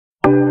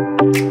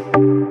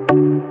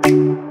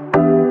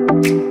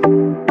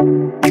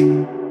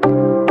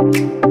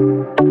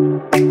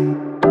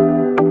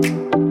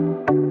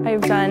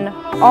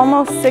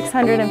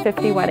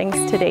650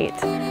 weddings to date,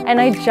 and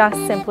I just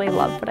simply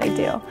love what I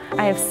do.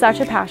 I have such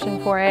a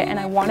passion for it, and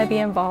I want to be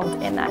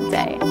involved in that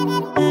day.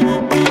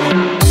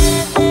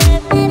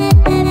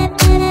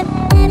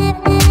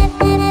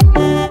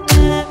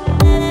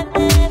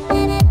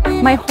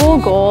 My whole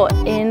goal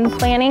in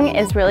planning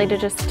is really to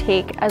just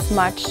take as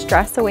much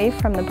stress away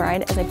from the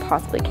bride as I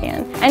possibly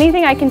can.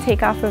 Anything I can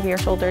take off of your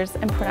shoulders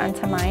and put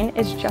onto mine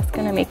is just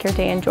going to make your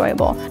day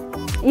enjoyable.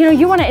 You know,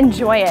 you want to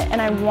enjoy it,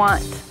 and I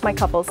want my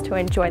couples to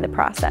enjoy the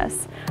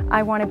process.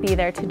 I want to be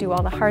there to do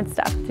all the hard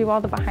stuff, do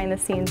all the behind the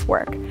scenes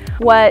work.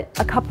 What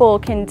a couple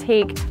can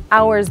take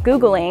hours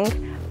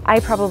Googling, I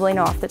probably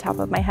know off the top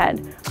of my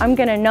head. I'm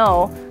gonna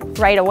know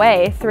right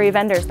away 3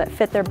 vendors that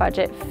fit their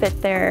budget,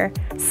 fit their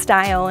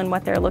style and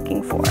what they're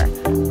looking for.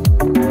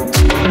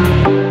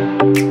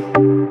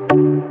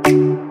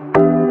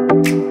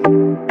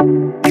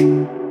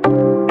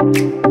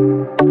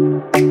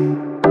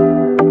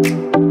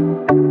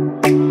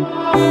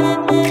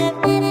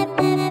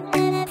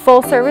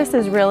 Full service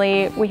is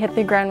really, we hit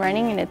the ground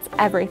running, and it's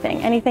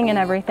everything, anything and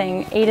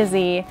everything, A to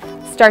Z,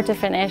 start to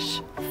finish,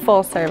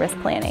 full service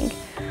planning.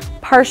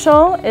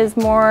 Partial is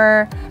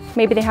more,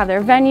 maybe they have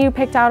their venue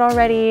picked out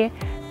already,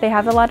 they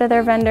have a lot of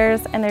their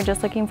vendors, and they're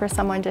just looking for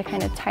someone to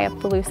kind of tie up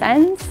the loose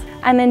ends.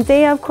 And then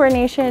day of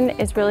coordination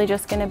is really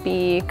just going to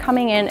be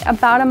coming in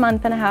about a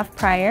month and a half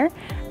prior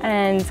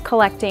and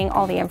collecting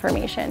all the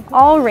information.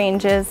 All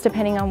ranges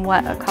depending on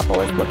what a couple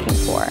is looking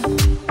for.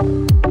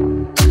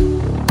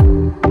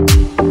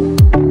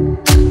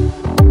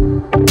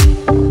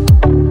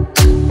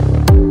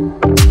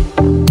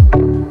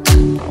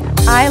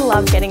 I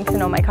love getting to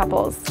know my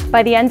couples.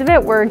 By the end of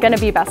it, we're gonna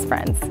be best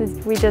friends.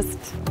 We just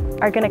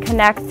are gonna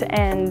connect,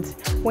 and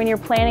when you're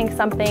planning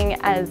something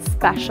as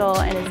special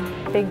and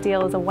as big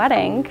deal as a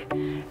wedding,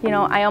 you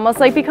know, I almost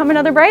like become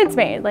another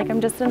bridesmaid. Like, I'm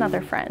just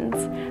another friend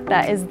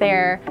that is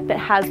there, that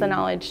has the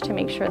knowledge to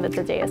make sure that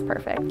the day is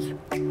perfect.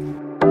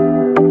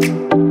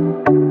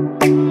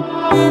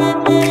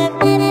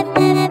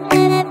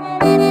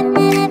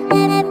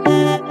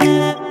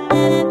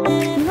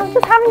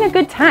 A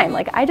good time.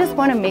 Like, I just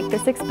want to make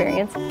this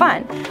experience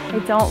fun. I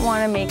don't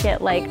want to make it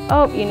like,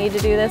 oh, you need to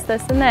do this,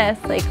 this, and this.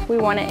 Like, we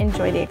want to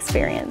enjoy the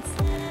experience.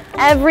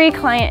 Every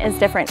client is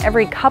different.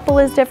 Every couple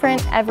is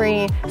different.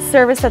 Every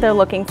service that they're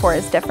looking for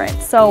is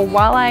different. So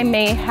while I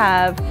may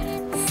have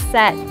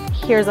set,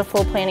 here's a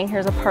full planning,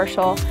 here's a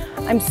partial,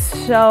 I'm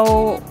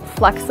so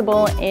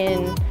flexible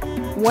in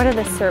what are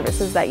the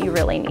services that you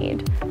really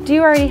need. Do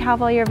you already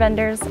have all your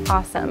vendors?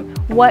 Awesome.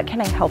 What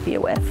can I help you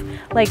with?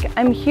 Like,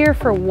 I'm here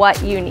for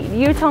what you need.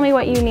 You tell me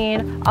what you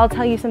need, I'll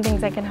tell you some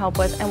things I can help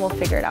with, and we'll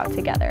figure it out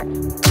together.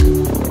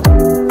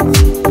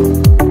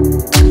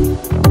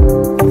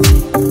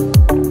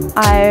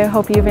 I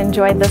hope you've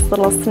enjoyed this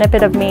little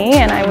snippet of me,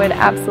 and I would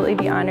absolutely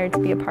be honored to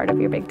be a part of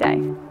your big day.